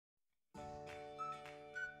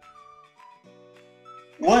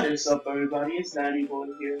What is up, everybody? It's Danny Boy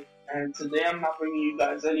here, and today I'm not bringing you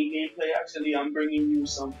guys any gameplay. Actually, I'm bringing you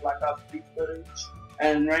some Black Ops 3 footage,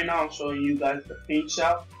 and right now I'm showing you guys the paint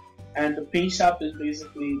shop. And the paint shop is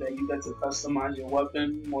basically that you get to customize your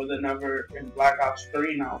weapon more than ever in Black Ops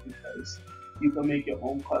 3 now, because you can make your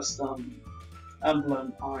own custom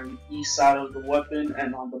emblem on each side of the weapon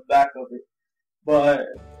and on the back of it. But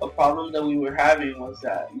a problem that we were having was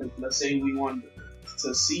that, like, let's say we wanted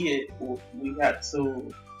to see it, we had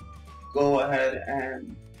to go ahead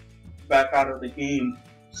and back out of the game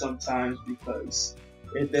sometimes because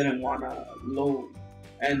it didn't want to load.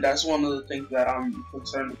 And that's one of the things that I'm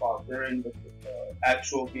concerned about during the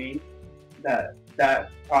actual game, that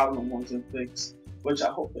problem wasn't fixed, which I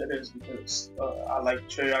hope it is because I like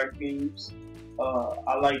Treyarch games.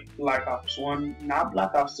 I like Black Ops 1, not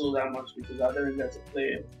Black Ops 2 that much because I didn't get to play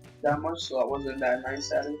it that much, so I wasn't that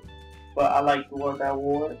nice at it. But I like World at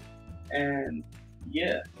War, and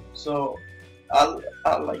yeah, so I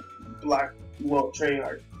like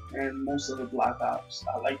Treyarch and most of the Black Ops.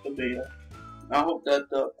 I like the beta. I hope that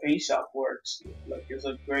the paint shop works. Like, it's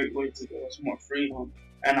a great way to give us more freedom,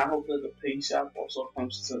 and I hope that the paint shop also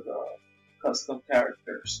comes to the custom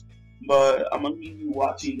characters. But I'm gonna leave you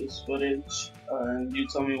watching this footage, and you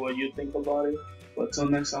tell me what you think about it. But till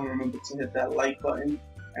next time, remember to hit that like button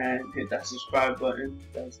and hit that subscribe button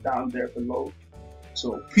that's down there below.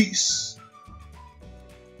 So peace.